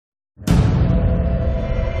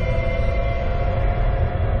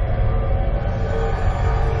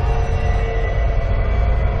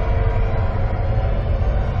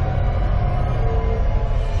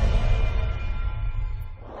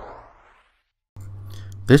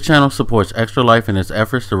This channel supports Extra Life in its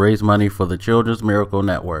efforts to raise money for the Children's Miracle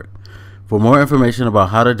Network. For more information about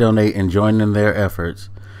how to donate and join in their efforts,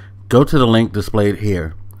 go to the link displayed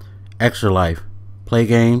here. Extra Life. Play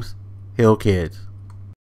games, heal kids.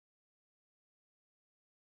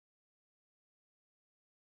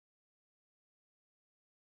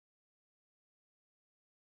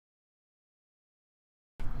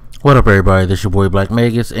 What up, everybody? This is your boy Black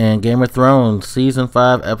Magus and Game of Thrones Season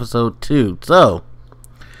 5 Episode 2. So,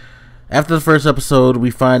 after the first episode,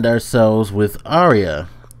 we find ourselves with Arya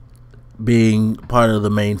being part of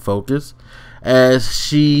the main focus as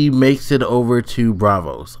she makes it over to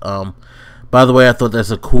Braavos. By the way, I thought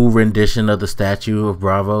that's a cool rendition of the statue of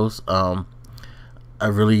Braavos. I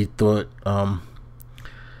really thought,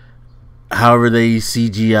 however they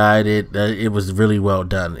CGI'd it, it was really well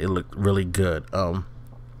done. It looked really good.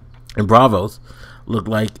 And Braavos looked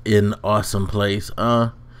like an awesome place.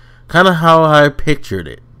 Kind of how I pictured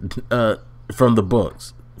it from the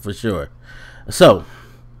books, for sure. So,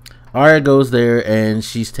 Arya goes there and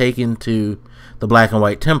she's taken to the Black and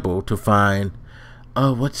White Temple to find,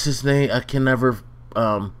 what's his name? I can never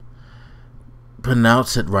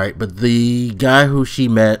pronounce it right, but the guy who she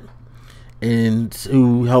met and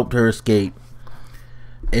who helped her escape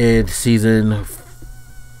in season,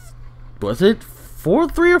 was it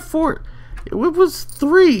 3 or 4? It was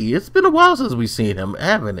 3. It's been a while since we've seen him,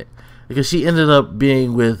 haven't it? Because she ended up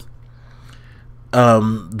being with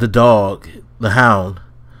the dog, the hound,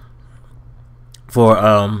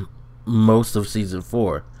 for most of season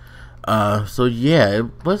 4. So yeah,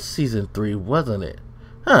 it was season 3, wasn't it?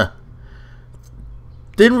 Huh.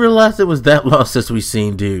 Didn't realize it was that long since we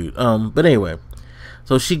seen dude. But anyway,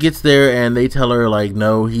 so she gets there and they tell her, like,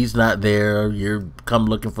 no, he's not there. You're come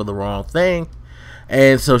looking for the wrong thing.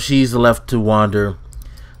 And so she's left to wander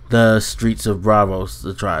the streets of Braavos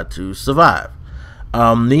to try to survive.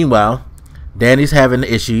 Meanwhile, Dany's having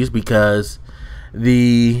issues because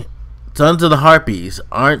the Sons of the Harpies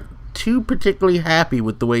aren't too particularly happy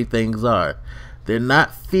with the way things are. They're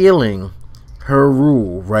not feeling her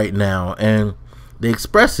rule right now, and they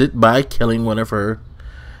express it by killing one of her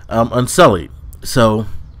Unsullied. So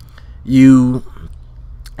you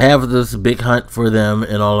have this big hunt for them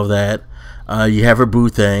and all of that. You have her boo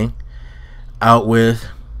thing out with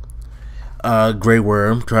Grey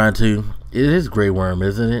Worm trying to... It is Grey Worm,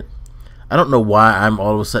 isn't it? I don't know why I'm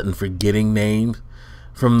all of a sudden forgetting names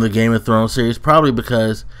from the Game of Thrones series. Probably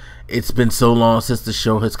because it's been so long since the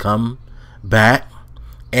show has come back.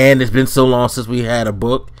 And it's been so long since we had a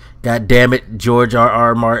book. God damn it, George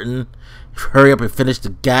R.R. Martin. Hurry up and finish the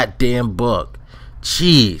goddamn book.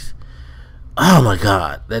 Jeez. Oh my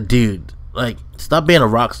god. That dude. Like, stop being a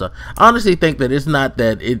rock star. I honestly think that it's not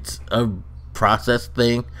that it's a process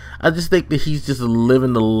thing. I just think that he's just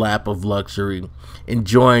living the lap of luxury,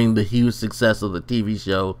 enjoying the huge success of the TV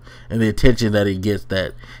show and the attention that he gets,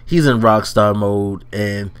 that he's in rock star mode.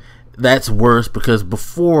 And that's worse because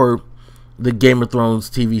before the Game of Thrones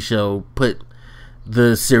TV show put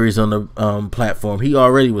the series on the platform, he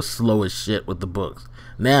already was slow as shit with the books.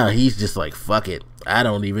 Now he's just like, fuck it, I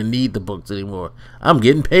don't even need the books anymore. I'm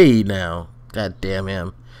getting paid now. God damn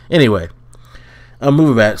him. Anyway, I'm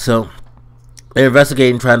moving back. So they're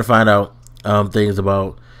investigating, trying to find out things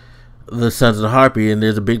about the Sons of the Harpy, and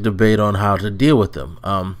there's a big debate on how to deal with them.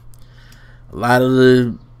 A lot of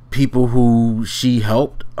the people who she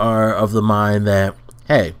helped are of the mind that,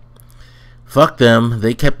 hey, fuck them.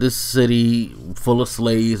 They kept this city full of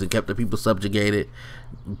slaves and kept the people subjugated,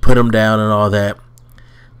 put them down and all that.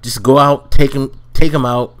 Just go out, take them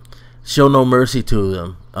out, show no mercy to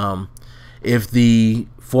them. If the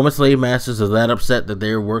former slave masters are that upset that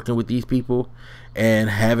they're working with these people and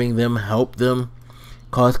having them help them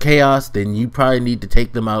cause chaos, then you probably need to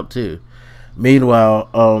take them out too. Meanwhile,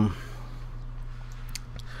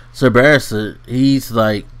 Sir Barrister, he's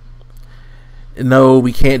like, no,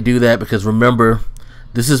 we can't do that because remember,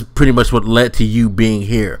 this is pretty much what led to you being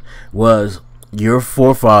here, was your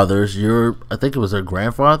forefathers, I think it was her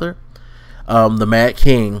grandfather, the Mad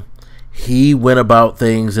King. He went about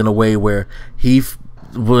things in a way where he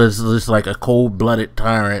was just like a cold-blooded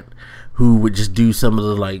tyrant who would just do some of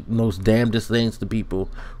the like most damnedest things to people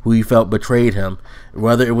who he felt betrayed him,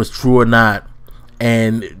 whether it was true or not,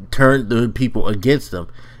 and turned the people against him.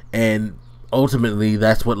 And ultimately,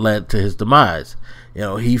 that's what led to his demise. You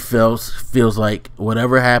know, he feels like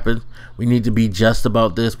whatever happens, we need to be just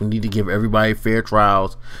about this. We need to give everybody fair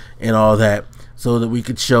trials and all that, so that we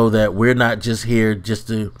could show that we're not just here just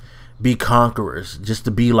to be conquerors, just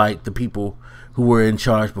to be like the people who were in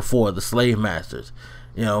charge before, the slave masters.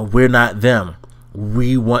 You know, we're not them.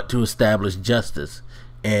 We want to establish justice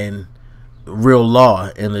and real law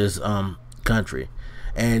in this country.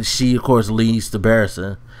 And she, of course, leads the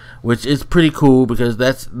barrison, which is pretty cool because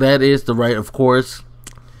that is the right. Of course,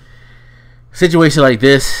 situation like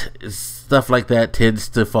this, stuff like that tends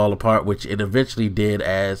to fall apart, which it eventually did,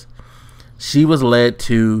 as she was led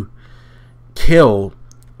to kill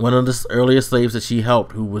one of the earliest slaves that she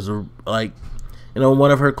helped, who was like,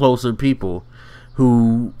 one of her closer people,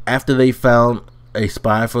 who, after they found a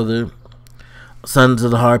spy for the Sons of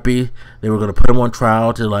the Harpy, they were going to put him on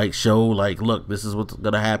trial to like show, like, look, this is what's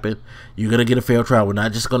going to happen. You're going to get a fair trial. We're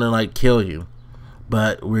not just going to like kill you,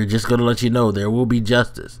 but we're just going to let you know there will be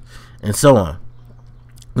justice, and so on.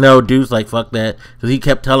 No, dude's like, fuck that, because he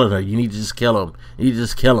kept telling her, you need to just kill him. You need to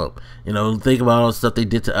just kill him. Think about all the stuff they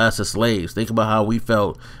did to us as slaves. Think about how we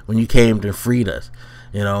felt when you came and freed us.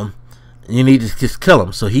 You need to just kill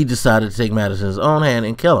him. So he decided to take matters in his own hand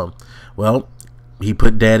and kill him. Well, he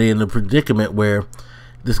put Daddy in a predicament where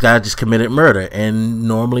this guy just committed murder. And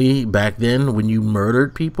normally, back then, when you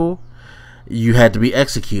murdered people, you had to be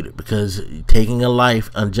executed, because taking a life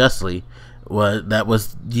unjustly, that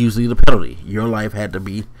was usually the penalty. Your life had to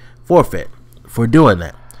be forfeit for doing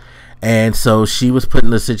that. And so she was put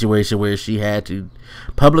in a situation where she had to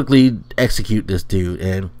publicly execute this dude.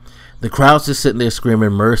 And the crowd's just sitting there screaming,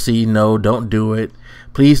 mercy, no, don't do it.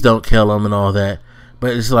 Please don't kill him and all that.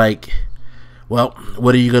 But it's like, well,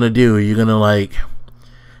 what are you going to do? Are you going to like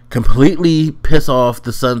completely piss off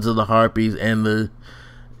the Sons of the Harpies and the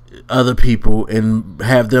other people and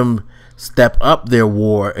have them step up their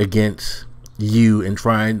war against you and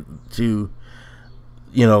trying to,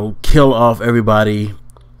 kill off everybody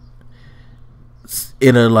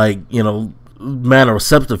in a manner of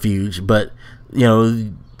subterfuge, but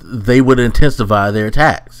they would intensify their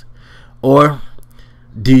attacks? Or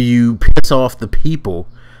do you piss off the people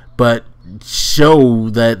but show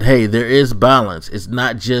that, hey, there is balance? It's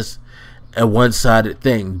not just a one-sided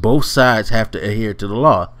thing. Both sides have to adhere to the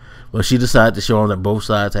law. Well, she decided to show them that both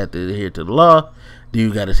sides had to adhere to the law.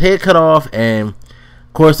 Dude got his head cut off, and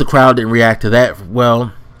of course the crowd didn't react to that.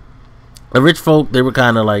 Well, the rich folk, they were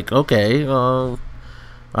kind of like, okay,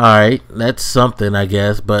 alright, that's something, I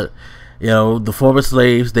guess. But the former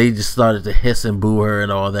slaves, they just started to hiss and boo her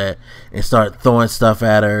and all that, and start throwing stuff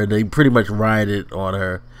at her. They pretty much rioted on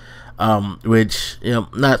her, which,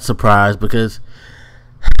 not surprised, because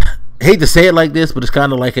I hate to say it like this, but it's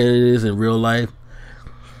kind of like it is in real life.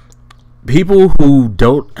 People who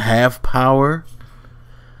don't have power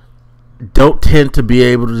don't tend to be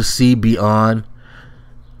able to see beyond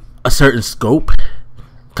a certain scope.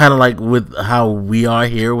 Kind of like with how we are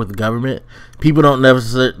here with the government. People don't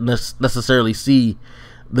necessarily see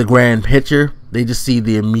the grand picture. They just see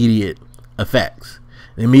the immediate effects.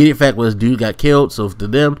 The immediate effect was dude got killed, so to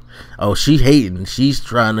them, oh, she's hating. She's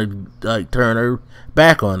trying to like turn her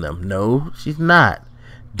back on them. No, she's not.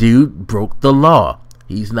 Dude broke the law.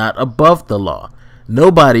 He's not above the law.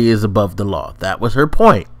 Nobody is above the law. That was her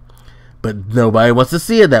point. But nobody wants to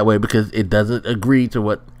see it that way because it doesn't agree to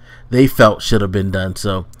what they felt should have been done.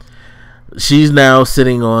 So she's now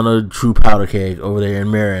sitting on a true powder keg over there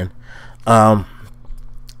in Marion. At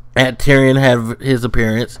Tyrion had his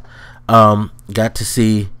appearance. Got to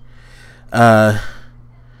see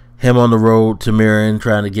him on the road to Marion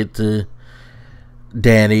trying to get to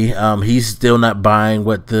Dany. He's still not buying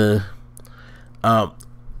what Varen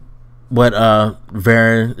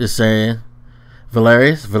is saying.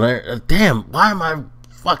 Valerius? Damn, why am I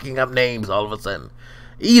fucking up names all of a sudden?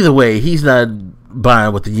 Either way, he's not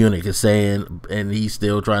buying what the eunuch is saying, and he's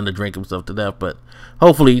still trying to drink himself to death. But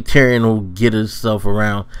hopefully Tyrion will get himself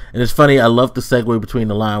around. And it's funny, I love the segue between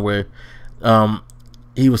the line where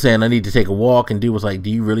he was saying, I need to take a walk, and dude was like, do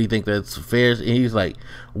you really think that's fair? And he's like,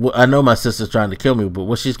 well, I know my sister's trying to kill me, but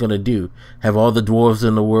what's she's gonna do? Have all the dwarves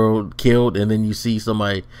in the world killed, and then you see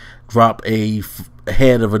somebody drop a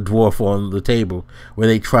head of a dwarf on the table where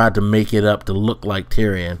they tried to make it up to look like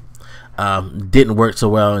Tyrion. Didn't work so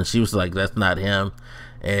well, and she was like, that's not him.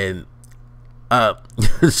 And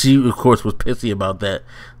she of course was pissy about that.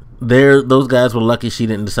 Those guys were lucky she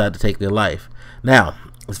didn't decide to take their life. Now,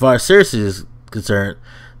 as far as Cersei is concerned,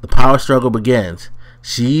 the power struggle begins.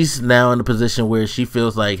 She's now in a position where she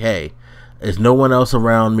feels like, hey, there's no one else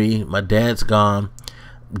around me. My dad's gone.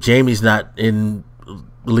 Jaime's not in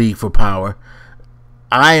league for power.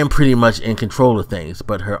 I am pretty much in control of things.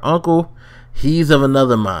 But her uncle, he's of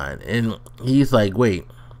another mind, and he's like, wait,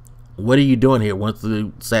 what are you doing here? Once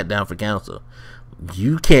they sat down for council,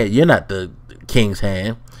 you're not the king's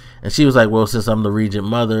hand. And she was like, well, since I'm the regent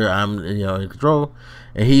mother, I'm in control.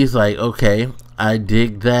 And he's like, okay, I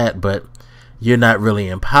dig that, but you're not really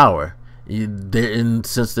in power. And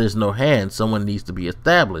since there's no hand, someone needs to be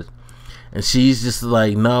established. and she's just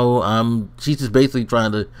like, no, she's just basically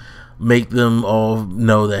trying to make them all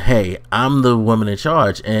know that, hey, I'm the woman in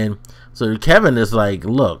charge. And so Kevin is like,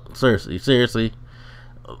 look, seriously,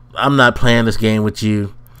 I'm not playing this game with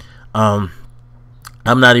you. I'm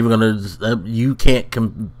not even gonna, you can't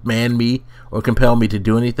command me or compel me to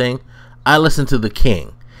do anything. I listen to the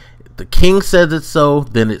king. If the king says it's so,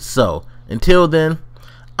 then it's so. Until then,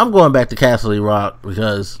 I'm going back to Castle Rock,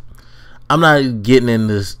 because I'm not getting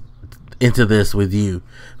into this with you,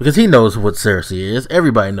 because he knows what Cersei is.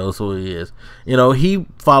 Everybody knows who he is. You know, he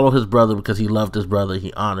followed his brother because he loved his brother.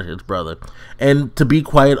 He honored his brother. And to be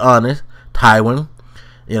quite honest, Tywin,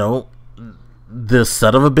 you know, the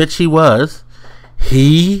son of a bitch he was,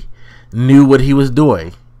 he knew what he was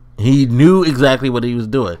doing. He knew exactly what he was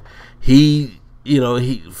doing. He, you know,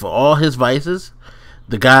 for all his vices,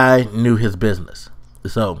 the guy knew his business.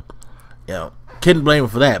 So, you know, couldn't blame him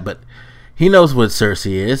for that. But he knows what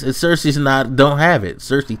Cersei is, and Cersei's don't have it.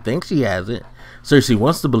 Cersei thinks she has it. Cersei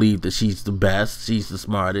wants to believe that she's the best, she's the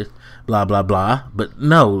smartest, blah blah blah. But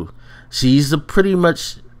no, she's pretty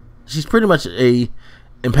much a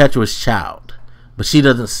impetuous child. But she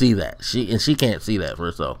doesn't see that. She can't see that for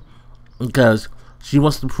herself, because she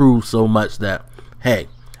wants to prove so much that, hey,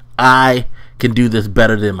 I can do this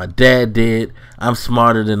better than my dad did. I'm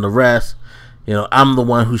smarter than the rest. You know, I'm the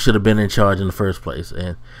one who should have been in charge in the first place.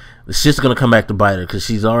 And it's just going to come back to bite her, because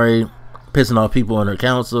she's already pissing off people on her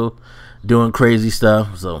council, doing crazy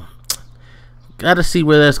stuff. So, got to see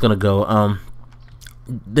where that's going to go.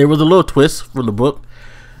 There was a little twist from the book.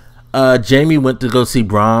 Jaime went to go see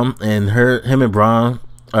Bronn, and him and Bronn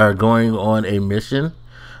are going on a mission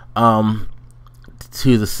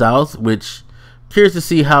to the south, which, curious to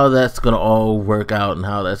see how that's going to all work out and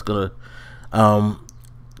how that's going to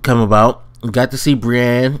come about. Got to see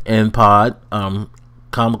Brienne and Pod,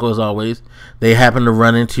 comical as always. They happened to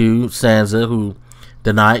run into Sansa, who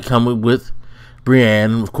denied coming with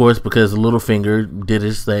Brienne, of course, because Littlefinger did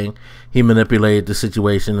his thing. He manipulated the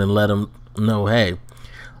situation and let him know, hey,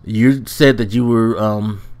 you said that you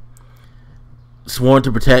were sworn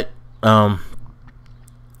to protect Sansa.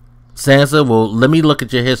 Well, let me look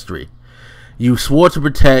at your history. You swore to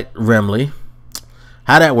protect Renly.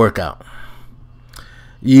 How'd that work out?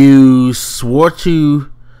 You swore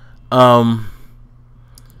to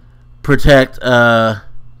protect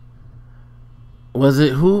was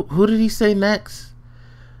it who did he say next?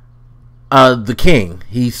 The king.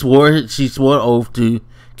 She swore an oath to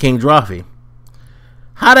King Joffrey.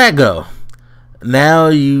 How'd that go? Now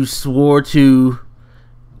you swore to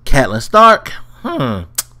Catelyn Stark. That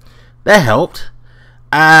helped.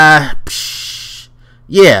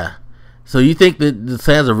 Yeah. So you think that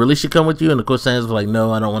Sansa really should come with you? And of course Sansa's like,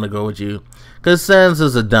 no, I don't want to go with you. Because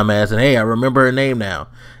Sansa's a dumbass, and hey, I remember her name now.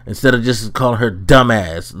 Instead of just calling her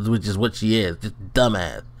dumbass, which is what she is, just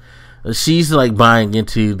dumbass. She's like buying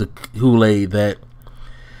into the Kool-Aid that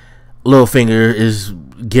Littlefinger is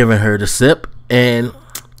giving her to sip. And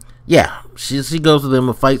yeah, she goes with them.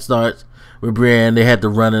 A fight starts with Brienne. They had to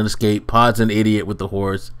run and escape. Pod's an idiot with the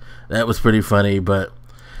horse. That was pretty funny, but...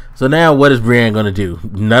 So now what is Brienne going to do?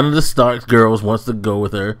 None of the Stark girls wants to go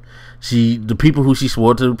with her. The people who she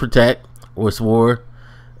swore to protect or swore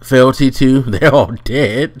fealty to, they're all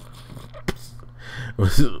dead.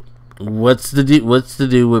 What's to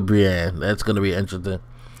do with Brienne? That's going to be an interesting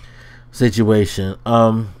situation.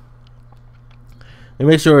 And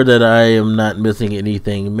make sure that I am not missing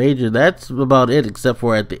anything major. That's about it, except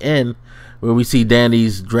for at the end where we see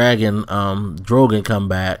Dany's dragon Drogon come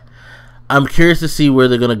back. I'm curious to see where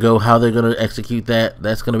they're going to go, how they're going to execute that.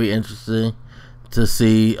 That's going to be interesting to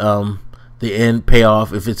see the end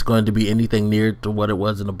payoff, if it's going to be anything near to what it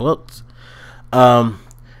was in the books.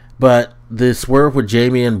 But the swerve with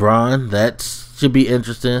Jaime and Bronn, that should be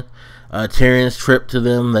interesting. Tyrion's trip to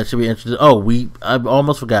them, that should be interesting. Oh, I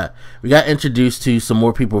almost forgot. We got introduced to some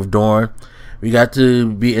more people of Dorne. We got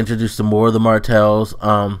to be introduced to more of the Martells.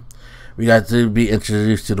 We got to be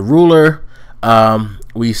introduced to the ruler.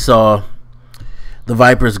 We saw the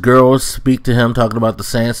Viper's girls speak to him, talking about the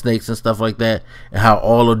sand snakes and stuff like that, and how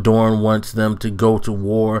all of Dorne wants them to go to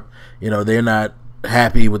war. You know, they're not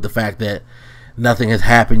happy with the fact that nothing has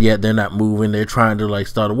happened yet. They're not moving. They're trying to like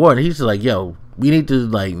start a war. And he's just like, yo, we need to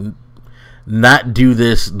like not do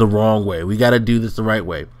this the wrong way. We got to do this the right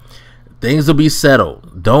way. Things will be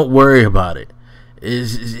settled. Don't worry about it.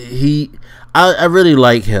 I really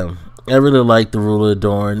like him. I really like the ruler of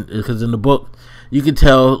Dorne, because in the book you can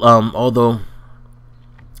tell, although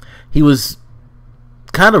he was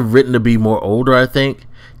kind of written to be more older, I think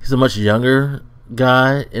he's a much younger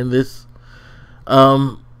guy in this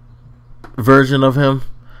version of him.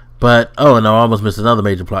 But oh, and I almost missed another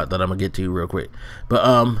major plot that I'm gonna get to real quick. But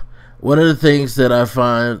one of the things that I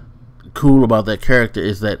find cool about that character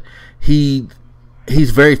is that he's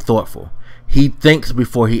very thoughtful. He thinks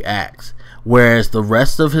before he acts, whereas the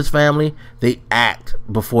rest of his family, they act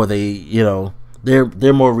before they, you know,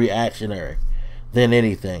 they're more reactionary than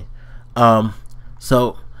anything.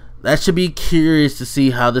 So that should be curious to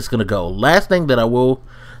see how this is gonna go. Last thing that I will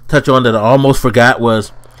touch on that I almost forgot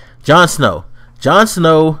was Jon Snow. Jon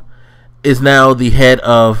Snow is now the head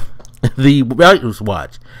of the Night's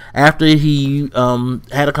Watch after he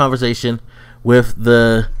had a conversation with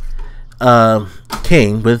the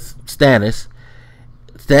king, with Stannis.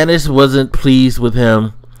 Stannis wasn't pleased with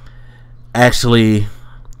him actually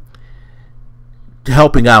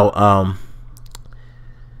helping out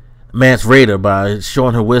Mance Rayder by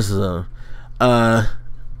showing her wisdom and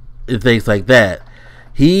things like that.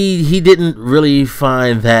 He didn't really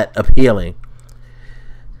find that appealing.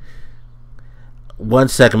 One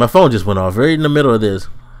second, my phone just went off right in the middle of this.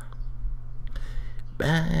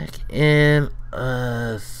 Back in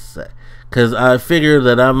a sec, because I figure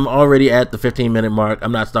that I'm already at the 15-minute mark.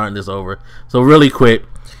 I'm not starting this over. So really quick.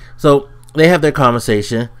 So they have their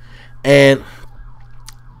conversation, and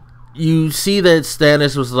you see that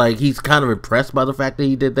Stannis was like, he's kind of impressed by the fact that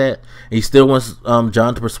he did that. He still wants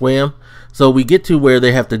Jon to persuade him. So we get to where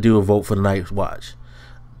they have to do a vote for the Night's Watch.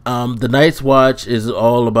 The Night's Watch is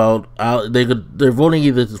all about they're voting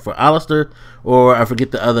either for Alistair or I forget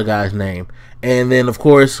the other guy's name. And then of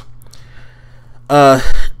course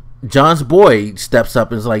Jon's boy steps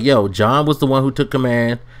up and is like, yo, Jon was the one who took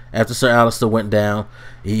command after Sir Alistair went down.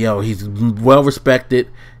 He's well respected.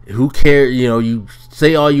 Who cares? You know, you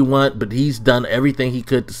say all you want, but he's done everything he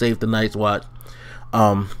could to save the Night's Watch.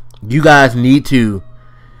 You guys need to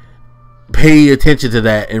pay attention to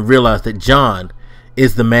that and realize that Jon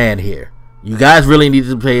is the man here. You guys really need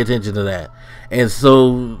to pay attention to that. And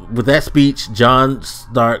so with that speech, Jon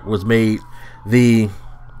Stark was made the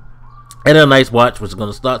head of the Night's Watch, which is going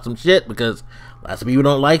to start some shit because lots of people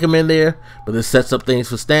don't like him in there. But this sets up things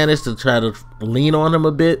for Stannis to try to lean on him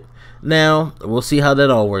a bit. Now we'll see how that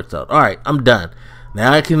all works out. Alright, I'm done.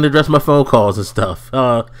 Now I can address my phone calls and stuff.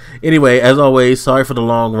 Anyway, as always, sorry for the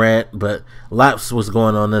long rant, but lots was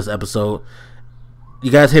going on this episode. You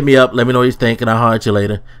guys hit me up. Let me know what you think, and I'll holler at you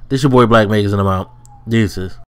later. This your boy Black Megas, and I'm out. Deuces.